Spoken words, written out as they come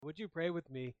Would you pray with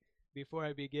me before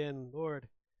I begin? Lord,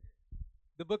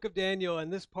 the book of Daniel and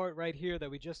this part right here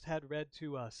that we just had read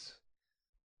to us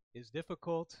is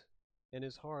difficult and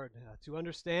is hard to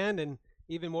understand, and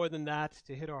even more than that,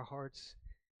 to hit our hearts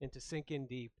and to sink in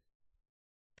deep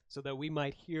so that we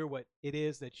might hear what it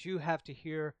is that you have to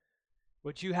hear,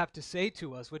 what you have to say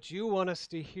to us, what you want us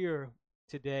to hear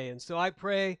today. And so I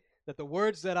pray that the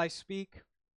words that I speak,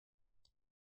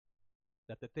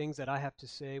 that the things that I have to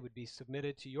say would be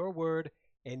submitted to your word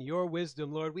and your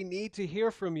wisdom, Lord. We need to hear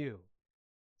from you.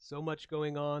 So much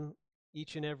going on.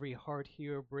 Each and every heart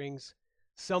here brings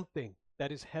something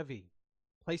that is heavy,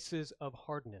 places of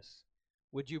hardness.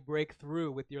 Would you break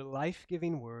through with your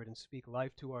life-giving word and speak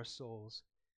life to our souls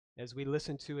as we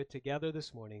listen to it together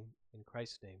this morning? In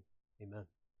Christ's name, amen.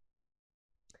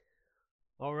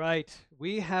 All right,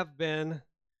 we have been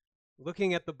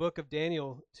looking at the book of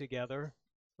Daniel together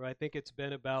for I think it's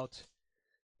been about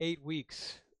 8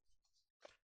 weeks,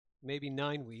 maybe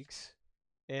 9 weeks,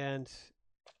 and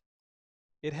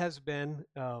it has been,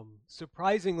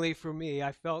 surprisingly for me,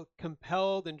 I felt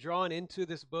compelled and drawn into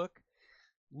this book,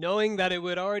 knowing that it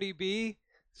would already be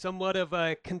somewhat of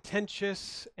a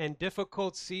contentious and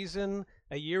difficult season.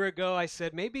 A year ago, I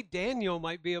said maybe Daniel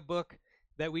might be a book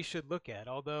that we should look at,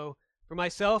 although for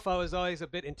myself, I was always a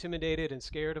bit intimidated and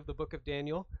scared of the book of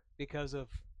Daniel because of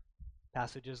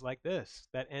passages like this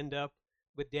that end up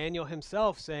with Daniel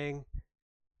himself saying,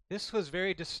 "This was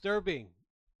very disturbing.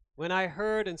 When I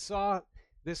heard and saw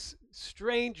this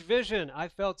strange vision, I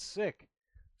felt sick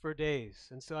for days."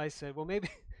 And so I said, well,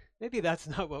 maybe that's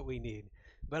not what we need.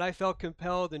 But I felt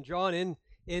compelled and drawn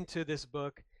into this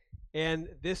book. And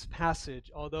this passage,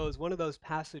 although it's one of those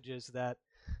passages that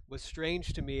was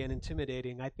strange to me and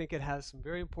intimidating, I think it has some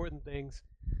very important things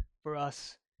for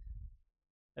us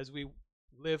as we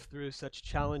live through such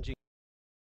challenging.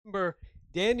 Remember,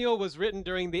 Daniel was written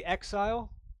during the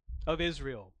exile of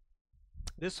Israel.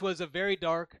 This was a very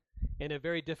dark and a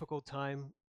very difficult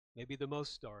time, maybe the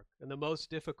most dark and the most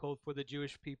difficult for the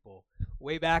Jewish people.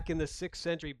 Way back in the 6th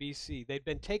century BC, they'd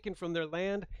been taken from their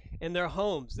land and their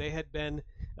homes. They had been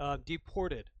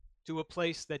deported to a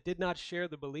place that did not share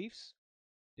the beliefs,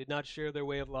 did not share their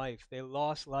way of life. They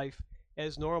lost life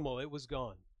as normal. It was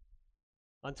gone.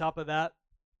 On top of that,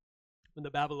 when the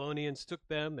Babylonians took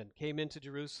them and came into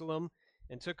Jerusalem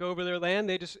and took over their land,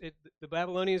 the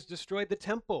Babylonians destroyed the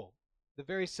temple, the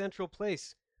very central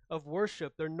place of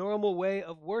worship. Their normal way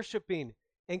of worshiping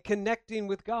and connecting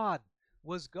with God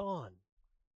was gone.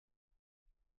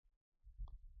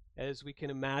 As we can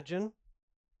imagine,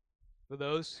 for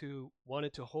those who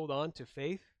wanted to hold on to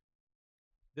faith,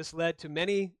 this led to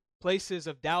many places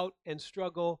of doubt and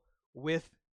struggle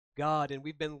with God. And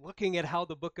we've been looking at how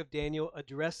the book of Daniel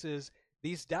addresses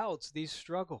these doubts, these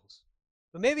struggles.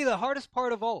 But maybe the hardest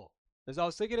part of all, as I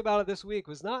was thinking about it this week,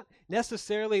 was not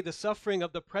necessarily the suffering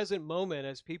of the present moment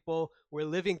as people were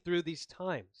living through these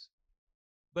times.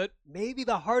 But maybe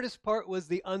the hardest part was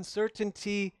the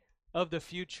uncertainty of the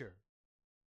future.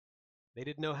 They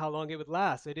didn't know how long it would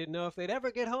last. They didn't know if they'd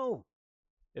ever get home,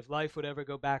 if life would ever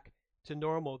go back to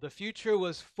normal. The future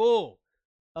was full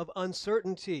of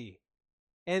uncertainty.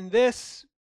 And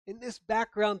in this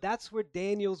background, that's where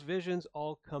Daniel's visions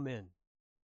all come in.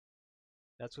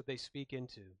 That's what they speak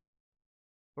into.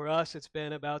 For us, it's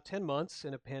been about 10 months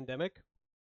in a pandemic.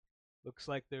 Looks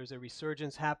like there's a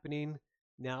resurgence happening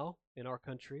now in our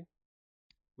country.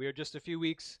 We are just a few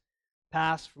weeks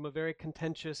past from a very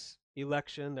contentious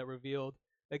election that revealed,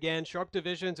 again, sharp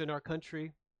divisions in our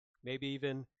country, maybe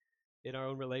even in our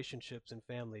own relationships and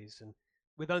families. And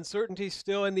with uncertainty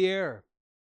still in the air,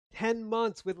 10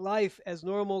 months with life as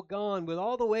normal gone, with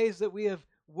all the ways that we have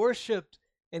worshiped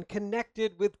and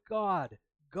connected with God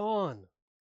gone.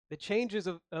 The changes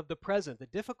of the present, the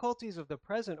difficulties of the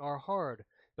present are hard.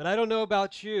 But I don't know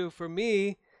about you. For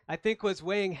me, I think what's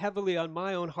weighing heavily on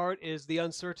my own heart is the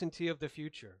uncertainty of the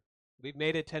future. We've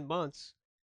made it 10 months.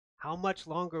 How much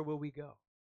longer will we go?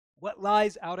 What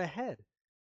lies out ahead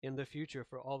in the future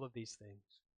for all of these things?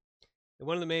 And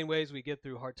one of the main ways we get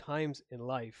through hard times in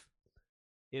life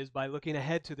is by looking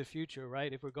ahead to the future,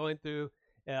 right? If we're going through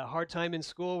a hard time in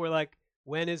school, we're like,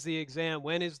 when is the exam?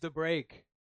 When is the break?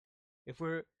 If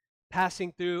we're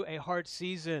passing through a hard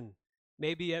season,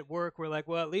 maybe at work, we're like,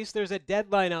 well, at least there's a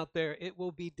deadline out there. It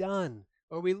will be done.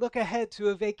 Or we look ahead to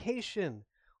a vacation.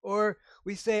 Or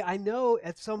we say, I know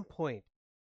at some point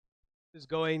is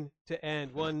going to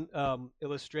end. One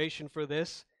illustration for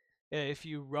this, if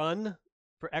you run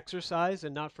for exercise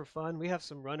and not for fun, we have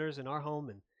some runners in our home,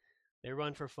 and they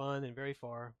run for fun and very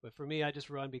far. But for me, I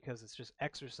just run because it's just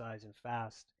exercise and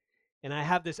fast. And I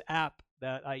have this app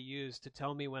that I use to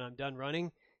tell me when I'm done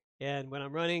running. And when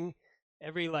I'm running,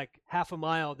 every like half a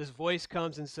mile, this voice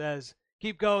comes and says,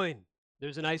 "Keep going.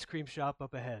 There's an ice cream shop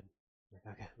up ahead."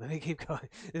 Like, okay, let me keep going.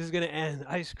 This is going to end.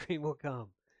 Ice cream will come.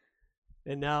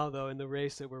 And now, though, in the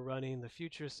race that we're running, the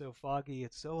future is so foggy,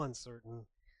 it's so uncertain,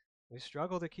 we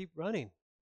struggle to keep running.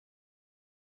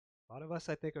 A lot of us,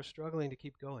 I think, are struggling to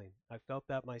keep going. I felt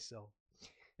that myself.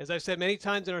 As I've said many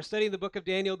times in our study of the book of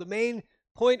Daniel, the main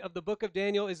point of the book of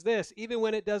Daniel is this: even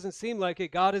when it doesn't seem like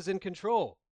it, God is in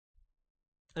control.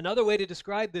 Another way to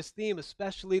describe this theme,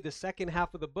 especially the second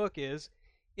half of the book, is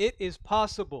it is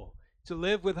possible to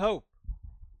live with hope.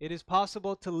 It is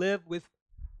possible to live with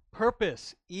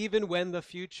purpose, even when the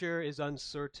future is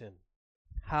uncertain.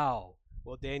 How?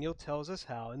 Well, Daniel tells us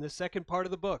how in the second part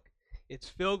of the book. It's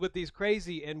filled with these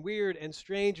crazy and weird and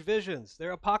strange visions.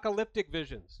 They're apocalyptic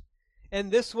visions.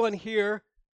 And this one here,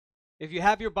 if you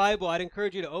have your Bible, I'd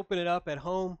encourage you to open it up at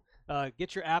home,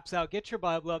 get your apps out, get your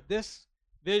Bible up. This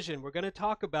vision, we're going to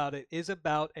talk about it, is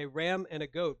about a ram and a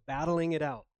goat battling it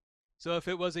out. So if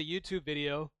it was a YouTube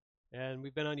video, and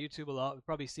we've been on YouTube a lot, we've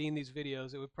probably seen these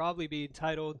videos, it would probably be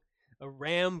entitled "A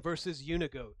Ram versus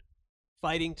Unigoat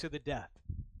Fighting to the Death."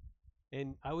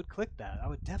 And I would click that. I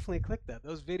would definitely click that.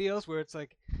 Those videos where it's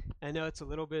like, I know it's a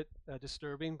little bit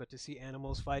disturbing, but to see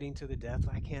animals fighting to the death,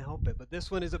 I can't help it. But this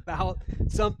one is about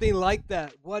something like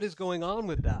that. What is going on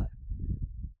with that?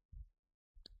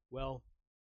 Well,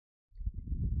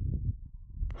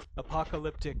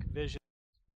 apocalyptic vision.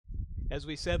 As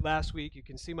we said last week, you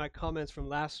can see my comments from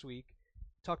last week.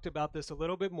 Talked about this a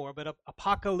little bit more, but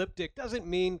apocalyptic doesn't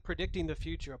mean predicting the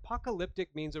future.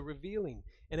 Apocalyptic means a revealing,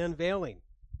 an unveiling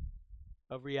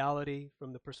of reality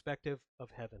from the perspective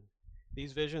of heaven.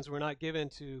 These visions were not given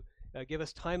to give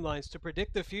us timelines to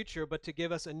predict the future, but to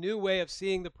give us a new way of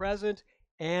seeing the present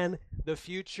and the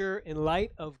future in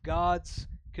light of God's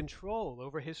control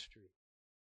over history,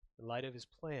 in light of his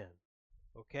plan.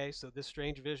 Okay, so this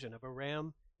strange vision of a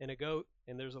ram and a goat,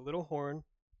 and there's a little horn,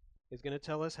 is going to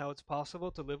tell us how it's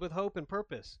possible to live with hope and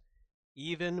purpose,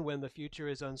 even when the future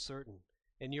is uncertain.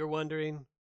 And you're wondering,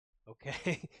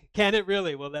 okay, can it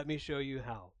really? Well, let me show you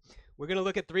how. We're going to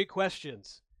look at 3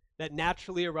 questions that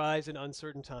naturally arise in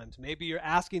uncertain times. Maybe you're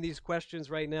asking these questions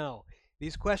right now.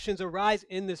 These questions arise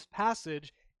in this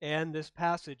passage, and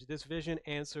this vision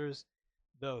answers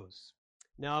those.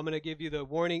 Now I'm going to give you the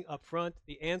warning up front.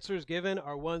 The answers given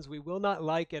are ones we will not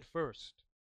like at first,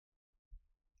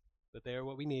 but they are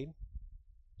what we need.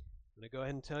 I'm going to go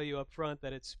ahead and tell you up front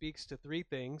that it speaks to 3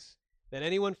 things that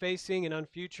anyone facing an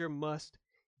unfuture must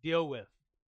deal with.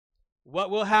 What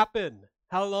will happen?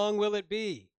 How long will it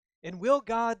be? And will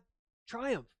God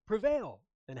triumph, prevail?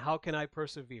 And how can I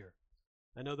persevere?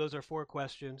 I know those are 4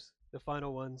 questions. The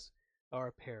final ones are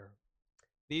a pair.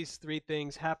 These 3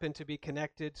 things happen to be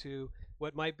connected to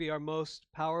what might be our most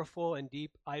powerful and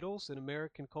deep idols in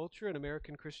American culture and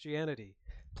American Christianity: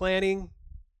 planning,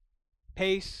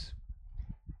 pace,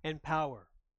 and power.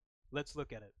 Let's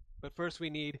look at it. But first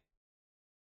we need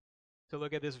to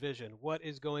look at this vision. What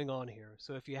is going on here?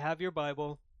 So if you have your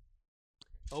Bible,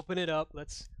 open it up.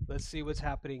 Let's see what's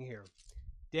happening here.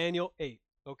 Daniel 8,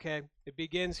 okay? It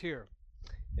begins here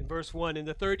in verse 1. In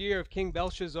the 3rd year of King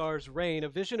Belshazzar's reign, a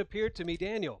vision appeared to me,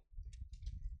 Daniel,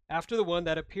 after the one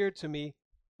that appeared to me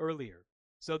earlier.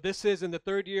 So this is in the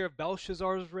 3rd year of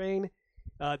Belshazzar's reign.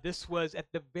 This was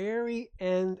at the very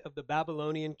end of the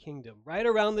Babylonian kingdom, right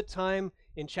around the time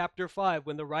in chapter 5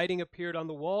 when the writing appeared on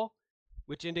the wall,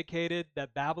 which indicated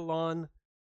that Babylon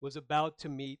was about to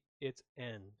meet its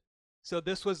end. So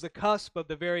this was the cusp of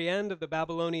the very end of the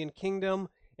Babylonian kingdom,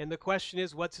 and the question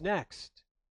is, what's next?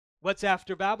 What's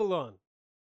after Babylon?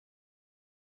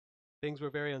 Things were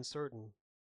very uncertain.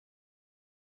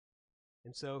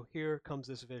 And so here comes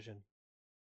this vision.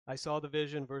 I saw the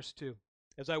vision, verse 2.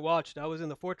 As I watched, I was in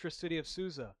the fortress city of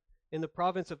Susa. In the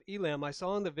province of Elam, I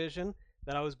saw in the vision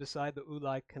that I was beside the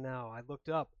Ulai Canal. I looked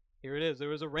up. Here it is. There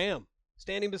was a ram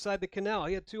standing beside the canal.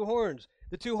 He had 2 horns.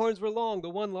 The 2 horns were long, the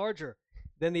one larger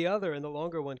than the other, and the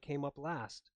longer one came up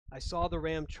last. I saw the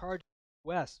ram charge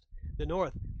west, the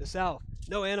north, the south.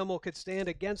 No animal could stand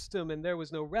against him, and there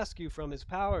was no rescue from his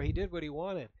power. He did what he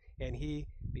wanted, and he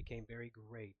became very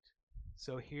great.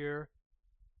 So here,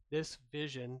 this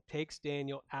vision takes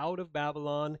Daniel out of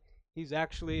Babylon. He's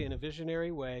actually, in a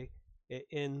visionary way,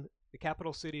 in the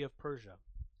capital city of Persia,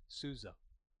 Susa.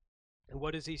 And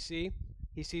what does he see?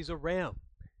 He sees a ram.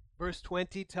 Verse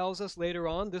 20 tells us later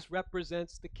on this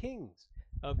represents the kings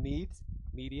of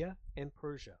Media, and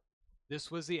Persia. This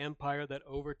was the empire that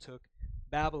overtook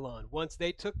Babylon. Once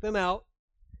they took them out,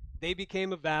 they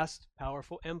became a vast,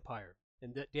 powerful empire.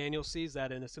 And Daniel sees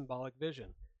that in a symbolic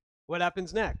vision. What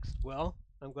happens next? Well,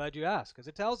 I'm glad you asked, because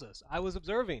it tells us. I was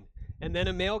observing, and then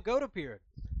a male goat appeared,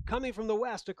 coming from the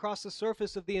west across the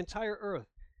surface of the entire earth,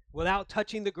 without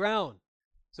touching the ground.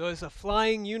 So it's a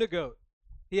flying unigoat.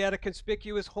 He had a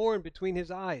conspicuous horn between his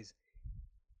eyes.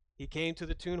 He came to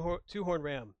the two-horn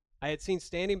ram I had seen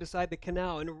standing beside the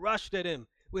canal and rushed at him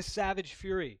with savage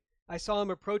fury. I saw him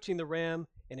approaching the ram,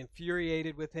 and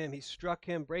infuriated with him, he struck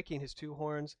him, breaking his two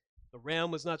horns. The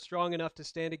ram was not strong enough to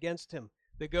stand against him.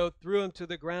 The goat threw him to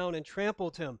the ground and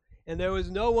trampled him, and there was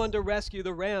no one to rescue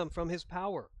the ram from his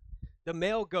power. The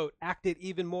male goat acted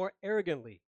even more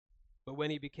arrogantly, but when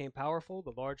he became powerful,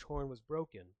 the large horn was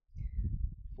broken.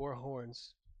 4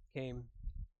 horns came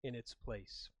in its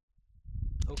place.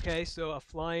 Okay, so a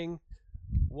flying,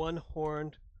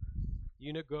 one-horned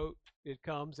unigoat, it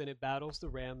comes and it battles the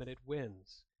ram and it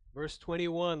wins. Verse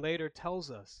 21 later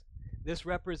tells us this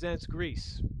represents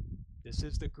Greece. This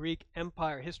is the Greek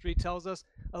Empire. History tells us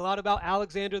a lot about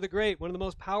Alexander the Great, one of the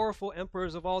most powerful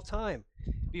emperors of all time.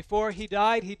 Before he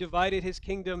died, he divided his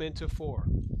kingdom into 4.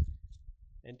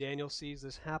 And Daniel sees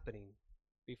this happening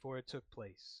before it took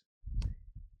place.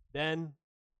 Then,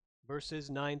 verses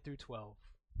 9 through 12,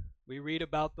 we read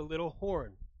about the little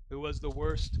horn, who was the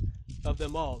worst of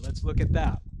them all. Let's look at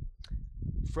that.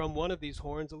 From one of these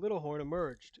horns, a little horn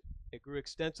emerged. It grew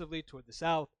extensively toward the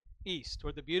south, east,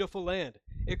 toward the beautiful land.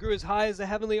 It grew as high as the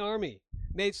heavenly army,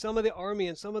 made some of the army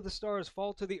and some of the stars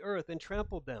fall to the earth and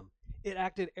trampled them. It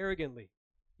acted arrogantly,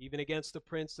 even against the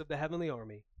prince of the heavenly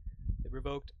army. It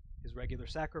revoked his regular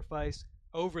sacrifice,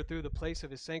 overthrew the place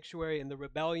of his sanctuary. In the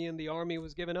rebellion, the army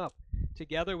was given up.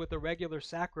 Together with the regular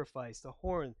sacrifice, the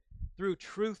horn threw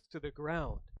truth to the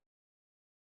ground.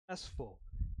 Successful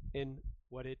in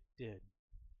what it did.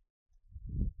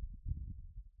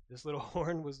 This little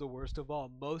horn was the worst of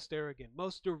all, most arrogant,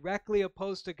 most directly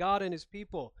opposed to God and his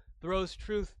people, throws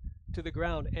truth to the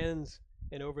ground, ends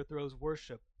and overthrows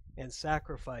worship and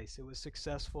sacrifice. It was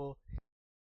successful.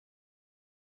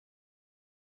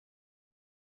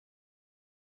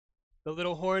 The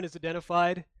little horn is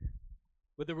identified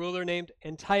with a ruler named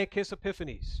Antiochus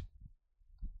Epiphanes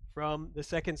from the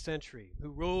 2nd century, who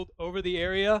ruled over the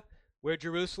area where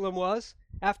Jerusalem was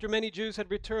after many Jews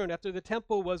had returned, after the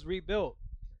temple was rebuilt.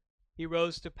 He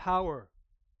rose to power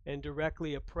and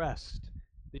directly oppressed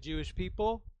the Jewish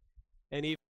people and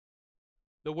even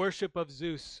the worship of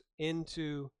Zeus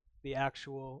into the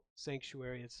actual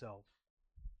sanctuary itself.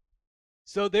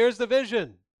 So there's the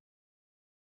vision.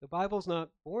 The Bible's not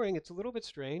boring. It's a little bit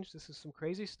strange. This is some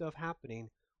crazy stuff happening.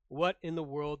 What in the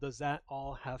world does that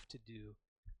all have to do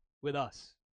with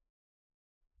us?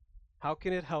 How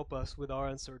can it help us with our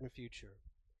uncertain future?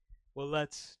 Well,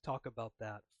 let's talk about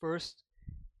that. First,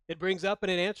 it brings up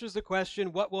and it answers the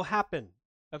question, what will happen?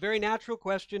 A very natural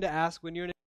question to ask when you're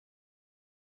in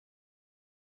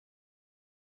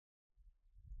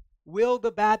Will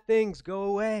the bad things go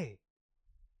away?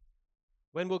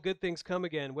 When will good things come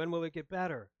again? When will it get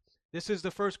better? This is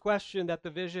the first question that the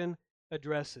vision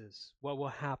addresses. What will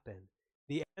happen?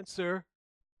 The answer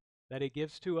that it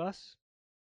gives to us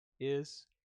is,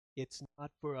 it's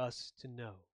not for us to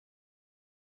know.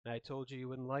 And I told you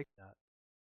wouldn't like that.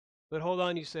 But hold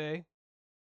on, you say.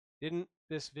 Didn't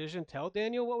this vision tell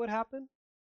Daniel what would happen?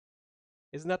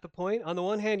 Isn't that the point? On the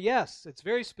one hand, yes, it's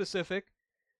very specific.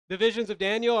 The visions of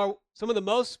Daniel are some of the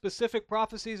most specific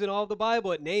prophecies in all of the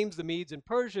Bible. It names the Medes and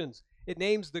Persians. It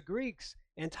names the Greeks,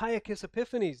 Antiochus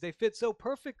Epiphanes. They fit so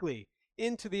perfectly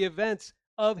into the events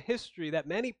of history that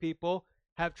many people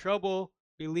have trouble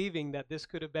believing that this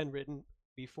could have been written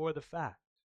before the fact.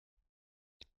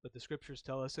 But the scriptures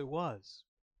tell us it was.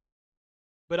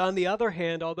 But on the other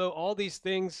hand, although all these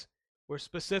things were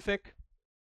specific,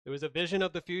 there was a vision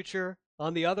of the future.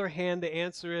 On the other hand, the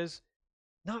answer is,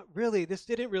 not really. This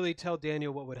didn't really tell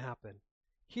Daniel what would happen.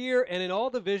 Here and in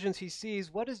all the visions he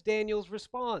sees, what is Daniel's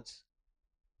response?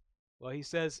 Well, he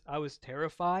says, I was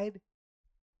terrified,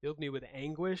 filled me with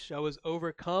anguish. I was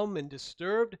overcome and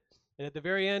disturbed. And at the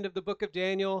very end of the book of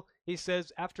Daniel, he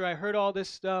says, after I heard all this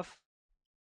stuff,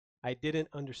 I didn't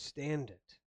understand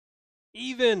it.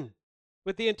 Even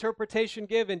with the interpretation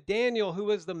given, Daniel, who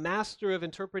was the master of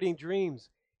interpreting dreams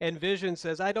and visions,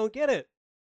 says, I don't get it.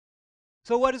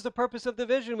 So what is the purpose of the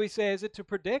vision, we say? Is it to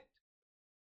predict?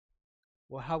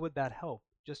 Well, how would that help?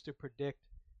 Just to predict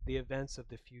the events of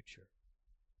the future.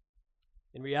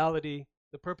 In reality,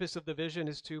 the purpose of the vision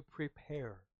is to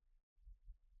prepare.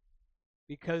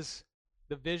 Because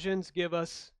the visions give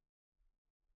us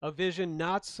a vision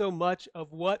not so much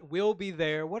of what will be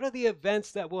there. What are the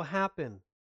events that will happen?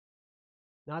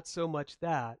 Not so much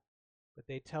that, but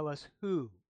they tell us who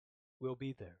will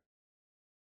be there.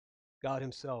 God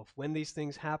himself. When these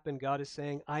things happen, God is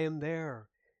saying, I am there.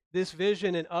 this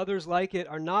vision and others like it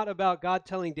are not about God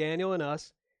telling Daniel and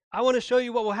us, I want to show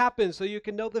you what will happen so you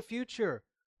can know the future.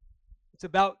 It's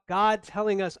about God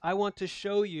telling us, I want to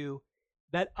show you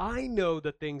that I know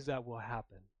the things that will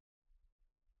happen.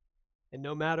 And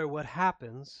no matter what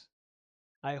happens,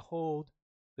 I hold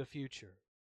the future.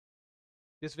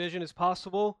 This vision is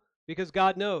possible because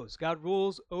God knows. God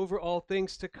rules over all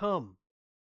things to come.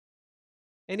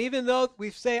 And even though we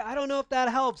say, I don't know if that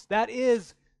helps, that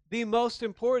is the most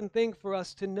important thing for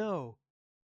us to know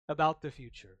about the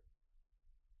future.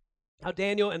 How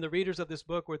Daniel and the readers of this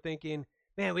book were thinking,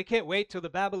 man, we can't wait till the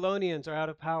Babylonians are out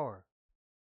of power.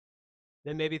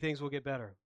 Then maybe things will get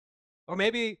better. Or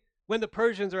maybe when the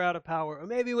Persians are out of power, or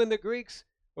maybe when the Greeks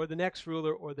or the next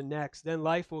ruler or the next, then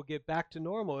life will get back to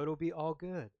normal. It'll be all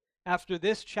good. After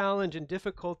this challenge and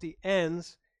difficulty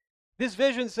ends, this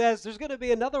vision says there's going to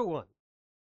be another one.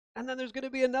 And then there's going to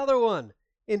be another one.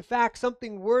 In fact,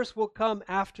 something worse will come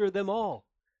after them all.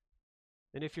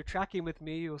 And if you're tracking with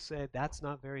me, you'll say, that's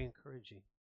not very encouraging.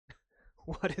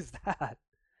 What is that?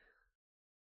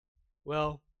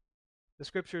 Well, the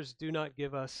scriptures do not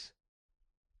give us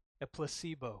a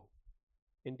placebo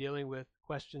in dealing with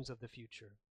questions of the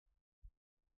future.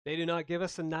 They do not give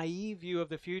us a naive view of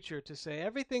the future to say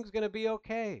everything's going to be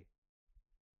okay.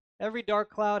 Every dark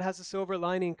cloud has a silver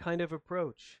lining kind of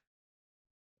approach.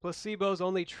 Placebos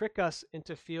only trick us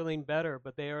into feeling better,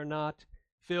 but they are not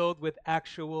filled with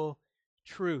actual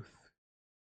truth.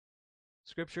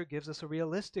 Scripture gives us a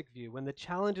realistic view. When the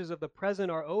challenges of the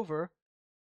present are over,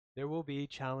 there will be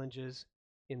challenges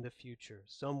in the future,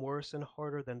 some worse and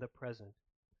harder than the present.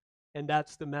 And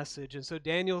that's the message. And so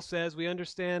Daniel says, we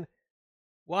understand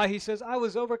why he says, I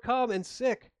was overcome and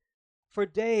sick for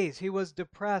days. He was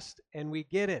depressed, and we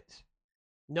get it.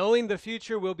 Knowing the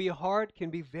future will be hard can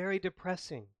be very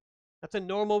depressing. That's a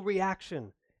normal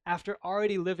reaction after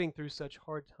already living through such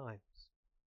hard times.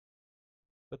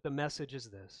 But the message is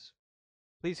this.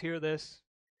 Please hear this.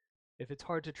 If it's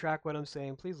hard to track what I'm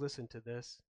saying, please listen to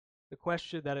this. The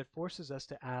question that it forces us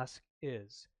to ask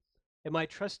is, am I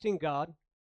trusting God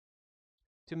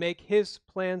to make His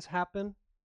plans happen?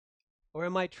 Or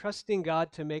am I trusting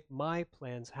God to make my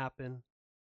plans happen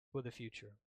for the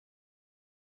future?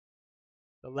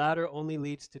 The latter only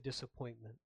leads to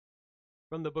disappointment.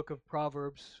 From the book of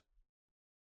Proverbs,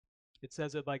 it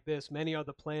says it like this: many are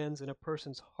the plans in a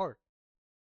person's heart,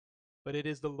 but it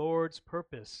is the Lord's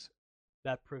purpose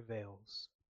that prevails.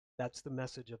 That's the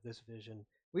message of this vision.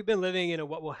 We've been living in a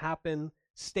what will happen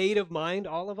state of mind,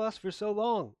 all of us, for so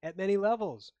long, at many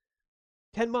levels.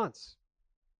 10 months.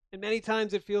 And many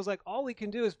times it feels like all we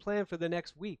can do is plan for the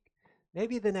next week,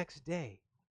 maybe the next day,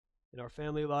 in our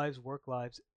family lives, work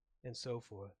lives, and so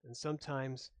forth. And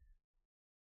sometimes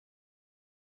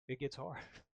it gets hard.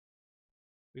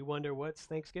 We wonder, what's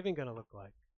Thanksgiving going to look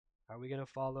like? Are we going to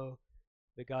follow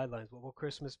the guidelines? What will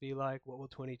Christmas be like? What will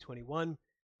 2021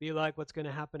 be like? What's going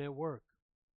to happen at work?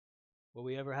 Will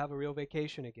we ever have a real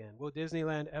vacation again? Will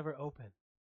Disneyland ever open?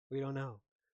 We don't know.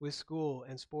 With school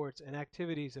and sports and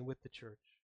activities and with the church.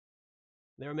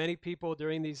 There are many people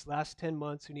during these last 10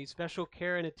 months who need special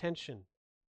care and attention.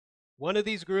 One of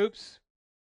these groups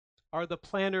are the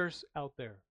planners out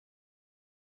there.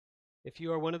 If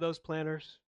you are one of those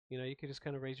planners, you could just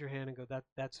kind of raise your hand and go,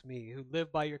 that's me, who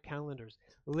live by your calendars,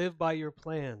 live by your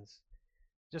plans.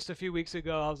 Just a few weeks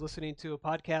ago, I was listening to a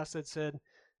podcast that said,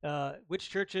 which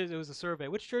churches, it was a survey,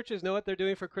 which churches know what they're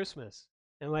doing for Christmas?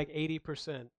 And like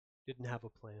 80% didn't have a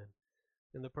plan.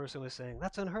 And the person was saying,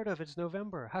 that's unheard of, it's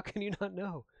November. How can you not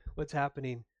know what's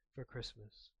happening for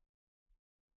Christmas?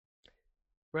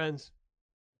 Friends,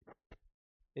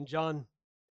 in John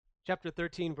chapter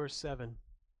 13, verse 7,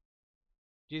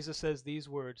 Jesus says these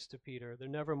words to Peter. They're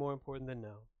never more important than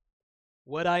now.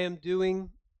 What I am doing,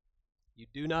 you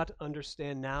do not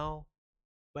understand now,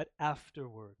 but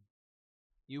afterward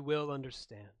you will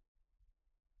understand.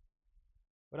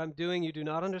 What I'm doing, you do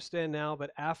not understand now,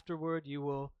 but afterward you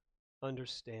will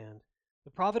understand.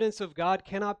 The providence of God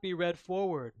cannot be read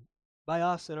forward by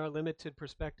us in our limited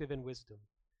perspective and wisdom.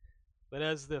 But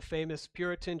as the famous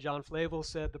Puritan John Flavel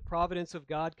said, the providence of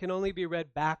God can only be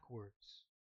read backwards.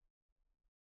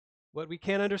 What we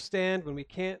can't understand, when we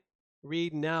can't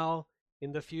read now,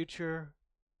 in the future,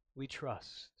 we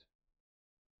trust.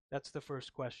 That's the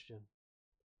first question.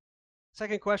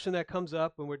 Second question that comes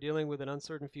up when we're dealing with an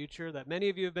uncertain future that many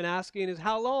of you have been asking is,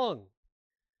 how long?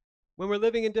 When we're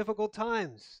living in difficult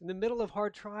times, in the middle of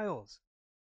hard trials,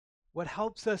 what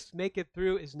helps us make it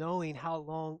through is knowing how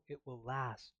long it will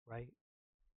last, right?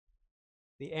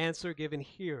 The answer given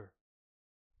here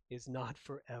is not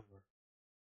forever.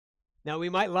 Now, we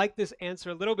might like this answer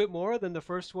a little bit more than the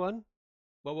first one,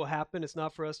 What will happen? It's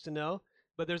not for us to know.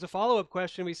 But there's a follow-up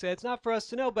question. We say, it's not for us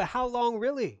to know, but how long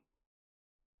really?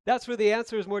 That's where the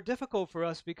answer is more difficult for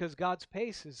us because God's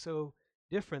pace is so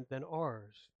different than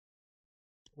ours.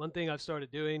 One thing I've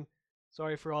started doing,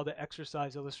 sorry for all the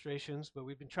exercise illustrations, but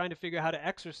we've been trying to figure out how to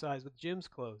exercise with gyms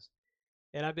closed.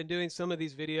 And I've been doing some of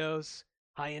these videos,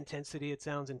 high intensity, it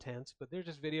sounds intense, but they're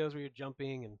just videos where you're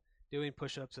jumping and doing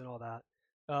push-ups and all that.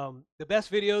 The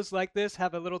best videos like this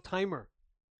have a little timer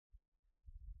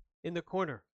in the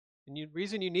corner. And the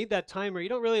reason you need that timer, you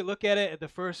don't really look at it at the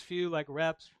first few like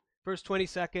reps, first 20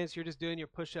 seconds, you're just doing your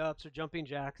push-ups or jumping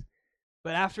jacks.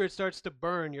 But after it starts to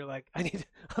burn, you're like,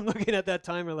 I'm looking at that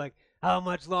timer like, how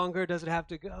much longer does it have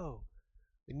to go?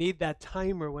 We need that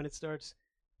timer when it starts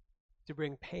to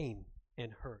bring pain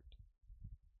and hurt.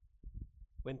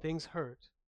 When things hurt,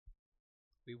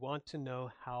 we want to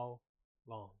know how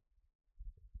long.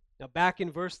 Now, back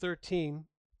in verse 13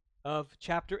 of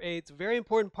chapter 8, it's a very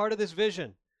important part of this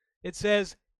vision. It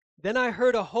says, then I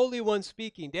heard a holy one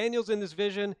speaking. Daniel's in this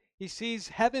vision. He sees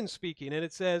heaven speaking, and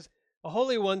it says, a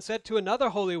holy one said to another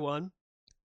holy one,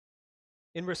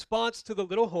 in response to the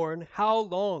little horn, how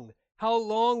long? How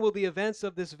long will the events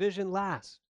of this vision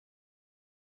last?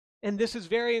 And this is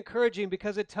very encouraging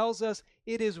because it tells us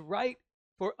it is right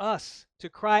for us to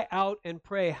cry out and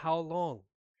pray, how long?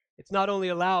 It's not only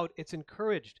allowed, it's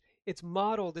encouraged. It's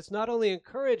modeled. It's not only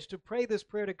encouraged to pray this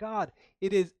prayer to God,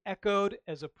 it is echoed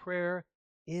as a prayer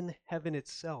in heaven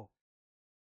itself.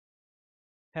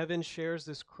 Heaven shares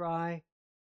this cry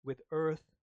with earth.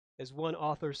 As one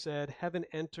author said, heaven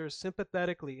enters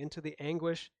sympathetically into the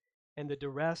anguish and the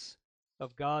duress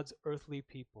of God's earthly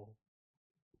people.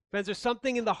 Friends, there's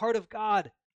something in the heart of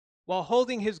God while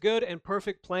holding his good and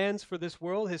perfect plans for this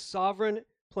world, his sovereign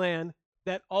plan,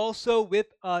 that also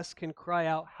with us can cry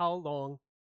out, how long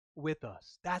with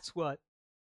us? That's what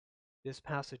this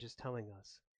passage is telling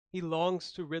us. He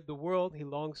longs to rid the world. He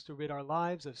longs to rid our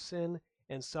lives of sin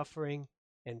and suffering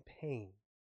and pain.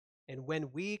 And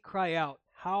when we cry out,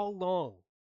 how long,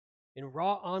 in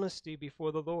raw honesty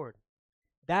before the Lord,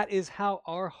 that is how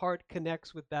our heart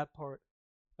connects with that part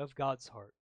of God's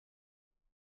heart.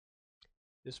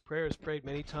 This prayer is prayed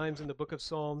many times in the book of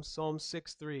Psalms, Psalm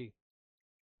 6:3.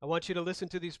 I want you to listen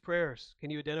to these prayers.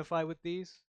 Can you identify with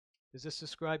these? Does this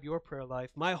describe your prayer life?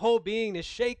 My whole being is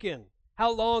shaken.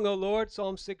 How long, O Lord?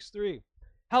 Psalm 6:3.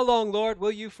 How long, Lord,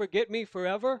 will you forget me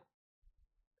forever?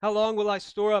 How long will I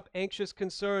store up anxious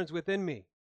concerns within me?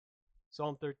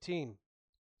 Psalm 13.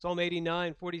 Psalm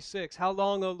 89:46. How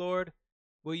long, O Lord,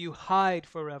 will you hide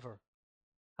forever?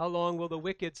 How long will the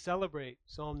wicked celebrate?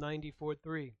 Psalm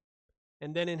 94:3.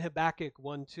 And then in Habakkuk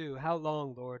 1:2. How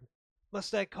long, Lord,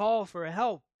 must I call for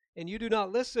help, and you do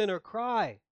not listen or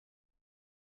cry?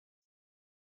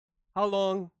 How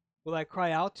long will I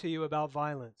cry out to you about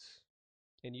violence,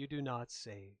 and you do not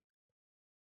save?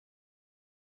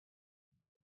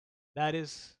 That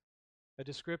is a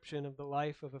description of the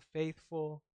life of a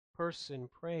faithful person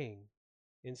praying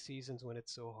in seasons when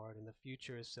it's so hard and the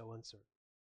future is so uncertain.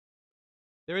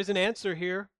 There is an answer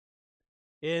here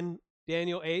in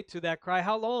Daniel 8 to that cry.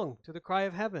 How long? To the cry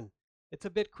of heaven. It's a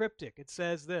bit cryptic. It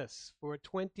says this, for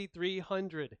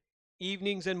 2,300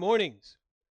 evenings and mornings,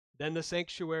 then the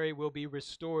sanctuary will be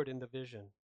restored in the vision.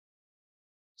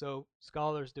 So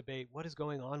scholars debate, what is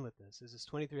going on with this? Is this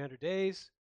 2,300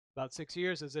 days? About 6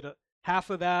 years? Is it half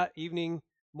of that, evening,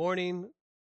 morning?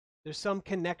 There's some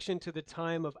connection to the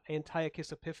time of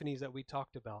Antiochus Epiphanes that we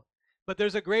talked about. But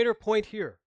there's a greater point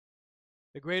here.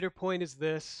 The greater point is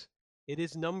this: it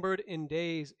is numbered in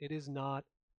days, it is not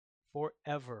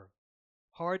forever.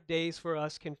 Hard days for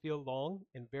us can feel long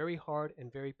and very hard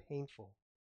and very painful,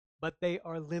 but they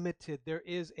are limited. There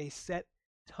is a set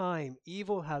time.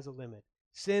 Evil has a limit.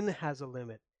 Sin has a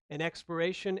limit, an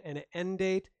expiration and an end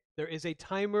date. There is a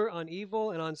timer on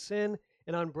evil and on sin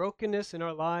and on brokenness in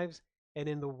our lives and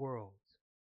in the world.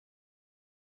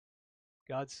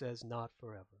 God says not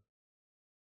forever.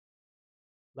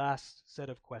 Last set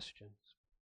of questions.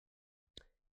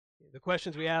 The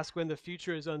questions we ask when the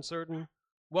future is uncertain.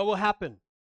 What will happen?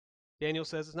 Daniel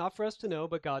says it's not for us to know,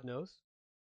 but God knows.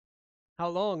 How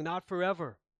long? Not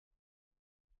forever.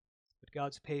 But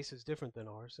God's pace is different than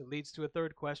ours. It leads to a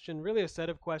third question, really a set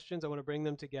of questions. I want to bring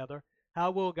them together. How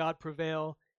will God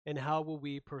prevail, and how will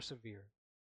we persevere?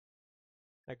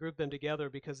 I group them together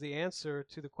because the answer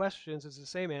to the questions is the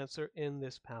same answer in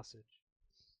this passage.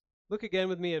 Look again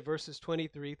with me at verses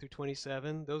 23 through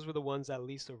 27. Those were the ones that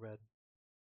Lisa read.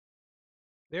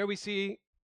 There we see,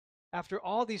 after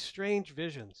all these strange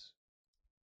visions,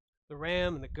 the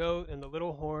ram and the goat and the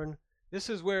little horn, this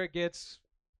is where it gets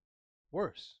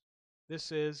worse.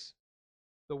 This is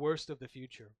the worst of the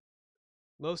future.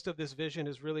 Most of this vision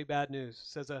is really bad news. It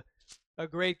says a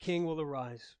great king will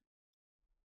arise.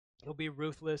 He'll be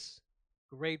ruthless,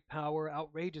 great power,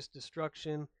 outrageous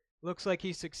destruction. Looks like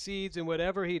he succeeds in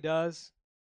whatever he does.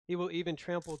 He will even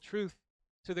trample truth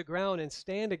to the ground and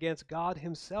stand against God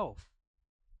himself.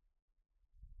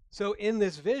 So in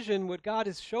this vision, what God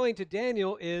is showing to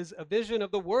Daniel is a vision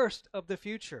of the worst of the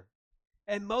future.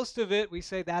 And most of it, we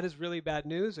say that is really bad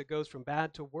news. It goes from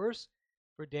bad to worse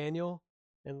for Daniel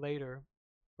and later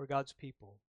for God's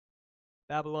people.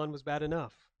 Babylon was bad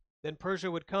enough. Then Persia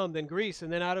would come, then Greece,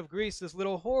 and then out of Greece, this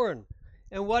little horn.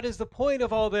 And what is the point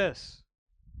of all this?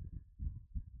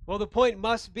 Well, the point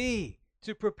must be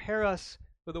to prepare us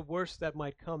for the worst that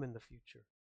might come in the future.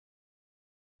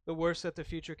 The worst that the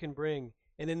future can bring.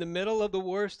 And in the middle of the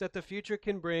worst that the future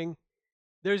can bring,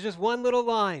 there's just one little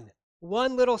line,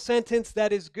 one little sentence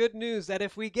that is good news, that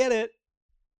if we get it,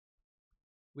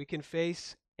 we can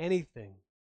face anything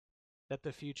that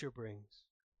the future brings.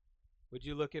 Would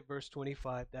you look at verse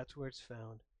 25? That's where it's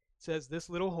found. It says, this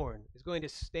little horn is going to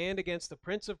stand against the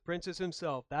Prince of Princes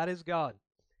himself. That is God.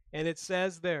 And it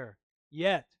says there,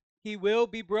 yet he will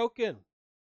be broken,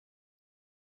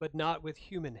 but not with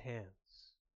human hands.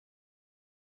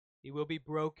 He will be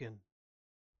broken.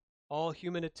 All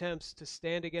human attempts to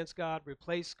stand against God,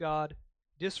 replace God,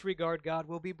 disregard God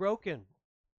will be broken.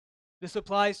 This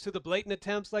applies to the blatant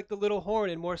attempts like the little horn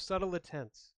and more subtle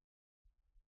attempts.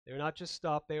 They're not just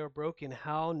stopped, they are broken.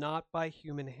 How? Not by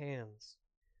human hands.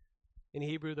 In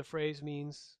Hebrew, the phrase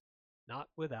means not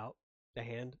without the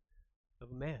hand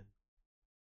of man.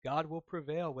 God will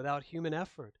prevail without human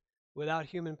effort, without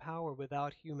human power,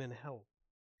 without human help.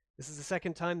 This is the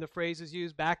second time the phrase is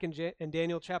used back in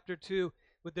Daniel chapter 2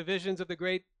 with the visions of the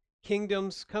great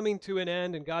kingdoms coming to an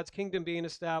end and God's kingdom being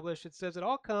established. It says it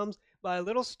all comes by a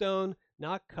little stone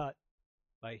not cut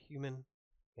by human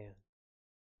hand.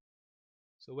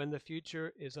 So when the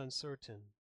future is uncertain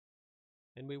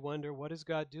and we wonder, what is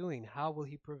God doing? How will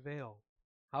he prevail?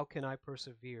 How can I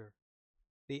persevere?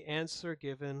 The answer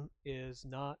given is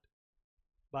not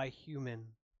by human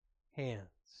hands.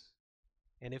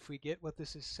 And if we get what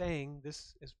this is saying,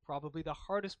 this is probably the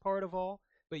hardest part of all,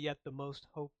 but yet the most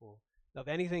hopeful of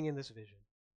anything in this vision.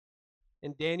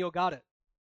 And Daniel got it,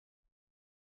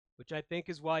 which I think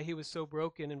is why he was so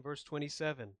broken in verse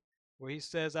 27, where he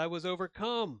says, I was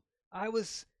overcome. I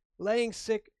was laying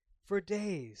sick for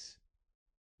days.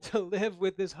 To live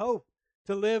with this hope,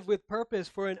 to live with purpose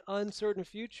for an uncertain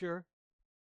future.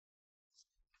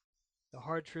 The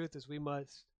hard truth is we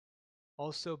must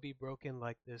also be broken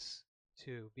like this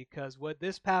too, because what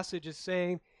this passage is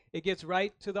saying, it gets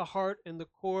right to the heart and the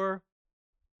core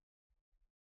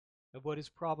of what is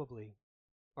probably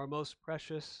our most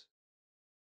precious,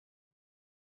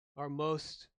 our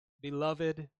most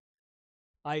beloved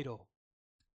idol,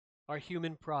 our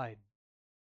human pride,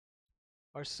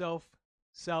 our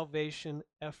self-salvation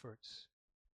efforts.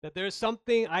 That there's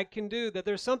something I can do, that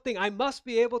there's something I must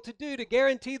be able to do to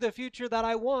guarantee the future that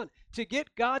I want, to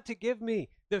get God to give me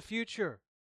the future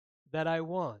that I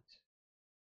want.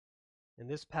 And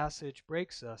this passage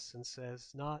breaks us and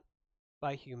says, not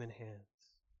by human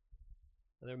hands.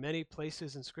 Now, there are many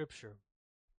places in Scripture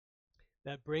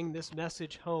that bring this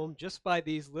message home just by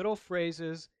these little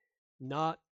phrases,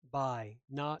 not by,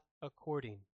 not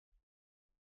according.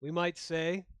 We might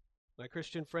say, my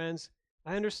Christian friends,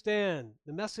 I understand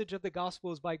the message of the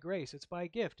gospel is by grace. It's by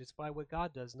gift. It's by what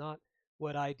God does, not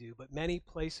what I do. But many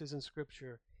places in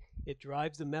Scripture, it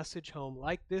drives the message home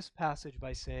like this passage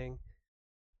by saying,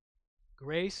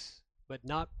 grace, but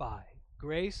not by.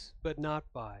 Grace, but not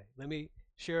by. Let me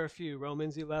share a few.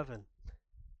 Romans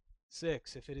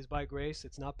 11:6. If it is by grace,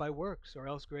 it's not by works, or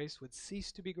else grace would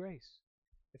cease to be grace.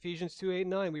 Ephesians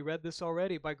 2:8-9. We read this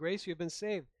already. By grace you have been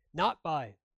saved, not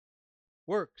by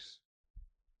works.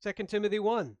 2 Timothy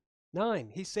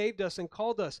 1:9. He saved us and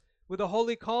called us with a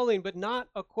holy calling, but not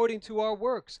according to our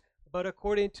works, but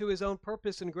according to his own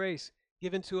purpose and grace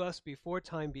given to us before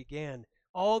time began.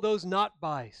 All those not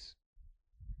bys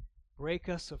break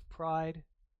us of pride,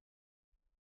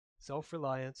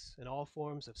 self-reliance, and all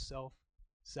forms of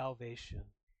self-salvation.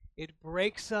 It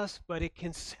breaks us, but it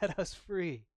can set us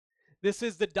free. This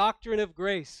is the doctrine of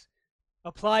grace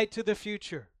applied to the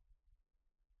future.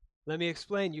 Let me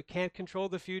explain. You can't control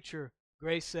the future,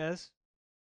 grace says.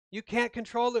 You can't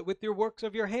control it with your works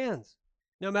of your hands.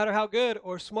 No matter how good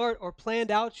or smart or planned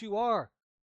out you are,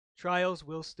 trials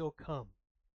will still come.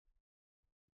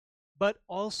 But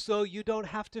also, you don't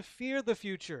have to fear the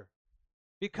future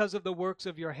because of the works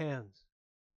of your hands,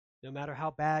 no matter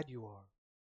how bad you are,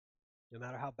 no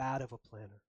matter how bad of a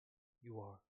planner you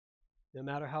are, no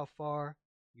matter how far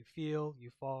you feel you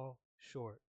fall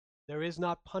short. There is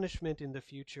not punishment in the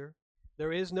future.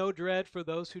 There is no dread for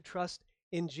those who trust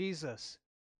in Jesus.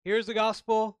 Here's the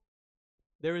gospel.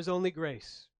 There is only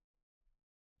grace.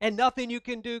 And nothing you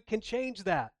can do can change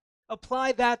that.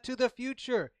 Apply that to the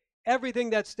future. Everything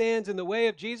that stands in the way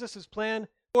of Jesus' plan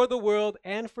for the world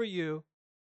and for you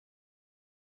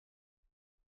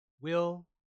will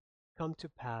come to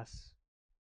pass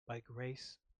by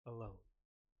grace alone.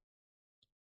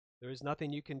 There is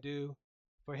nothing you can do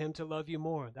for him to love you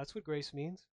more. That's what grace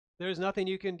means. There is nothing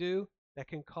you can do that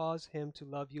can cause him to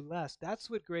love you less. That's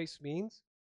what grace means.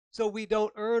 So we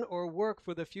don't earn or work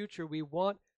for the future we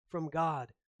want from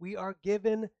God. We are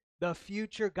given the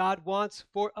future God wants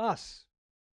for us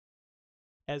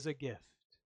as a gift.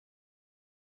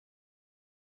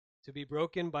 To be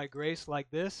broken by grace like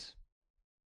this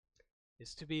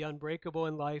is to be unbreakable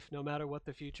in life no matter what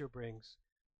the future brings.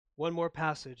 One more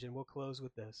passage and we'll close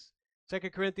with this. 2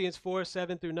 Corinthians 4,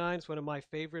 7 through 9 is one of my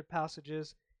favorite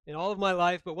passages in all of my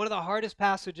life, but one of the hardest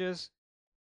passages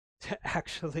to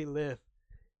actually live.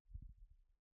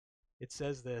 It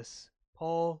says this.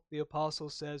 Paul the apostle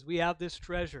says, we have this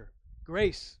treasure,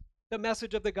 grace, the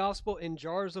message of the gospel in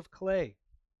jars of clay,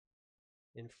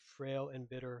 in frail and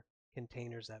bitter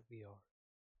containers that we are,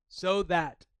 so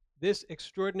that this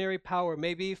extraordinary power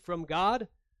may be from God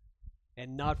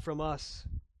and not from us.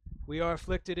 We are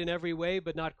afflicted in every way,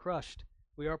 but not crushed.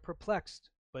 We are perplexed,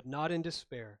 but not in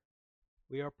despair.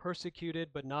 We are persecuted,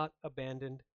 but not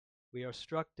abandoned. We are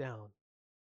struck down,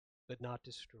 but not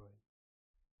destroyed.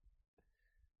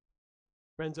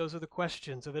 Friends, those are the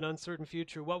questions of an uncertain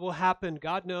future. What will happen?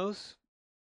 God knows.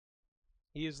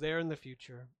 He is there in the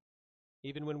future,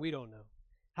 even when we don't know.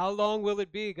 How long will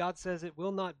it be? God says it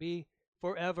will not be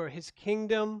forever. His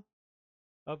kingdom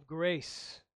of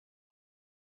grace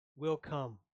will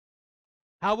come.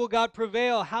 How will God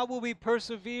prevail? How will we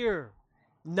persevere?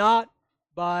 Not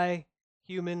by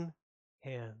human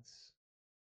hands.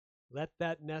 Let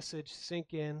that message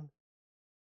sink in,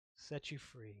 set you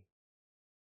free.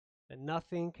 And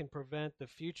nothing can prevent the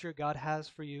future God has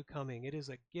for you coming. It is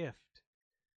a gift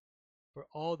for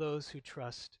all those who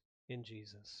trust in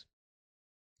Jesus.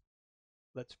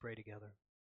 Let's pray together.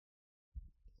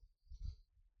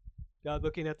 God,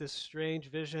 looking at this strange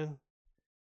vision,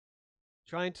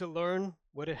 trying to learn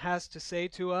what it has to say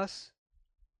to us,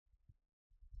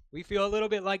 we feel a little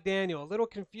bit like Daniel, a little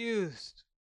confused,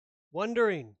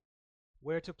 wondering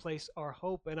where to place our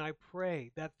hope. And I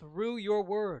pray that through your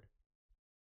word,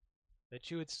 that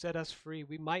you would set us free.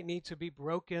 We might need to be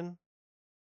broken,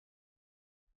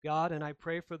 God, and I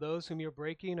pray for those whom you're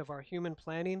breaking of our human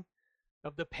planning,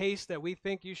 of the pace that we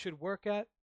think you should work at,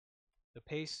 the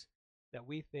pace that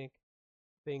we think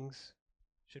things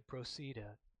should proceed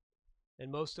at.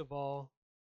 And most of all,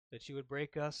 that you would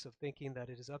break us of thinking that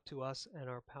it is up to us and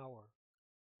our power,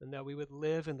 and that we would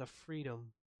live in the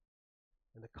freedom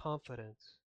and the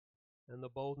confidence and the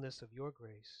boldness of your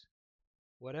grace,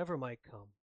 whatever might come,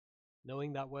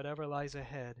 knowing that whatever lies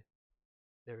ahead,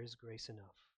 there is grace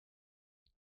enough.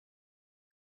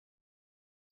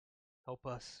 Help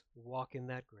us walk in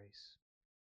that grace.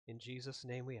 In Jesus'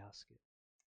 name we ask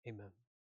it. Amen.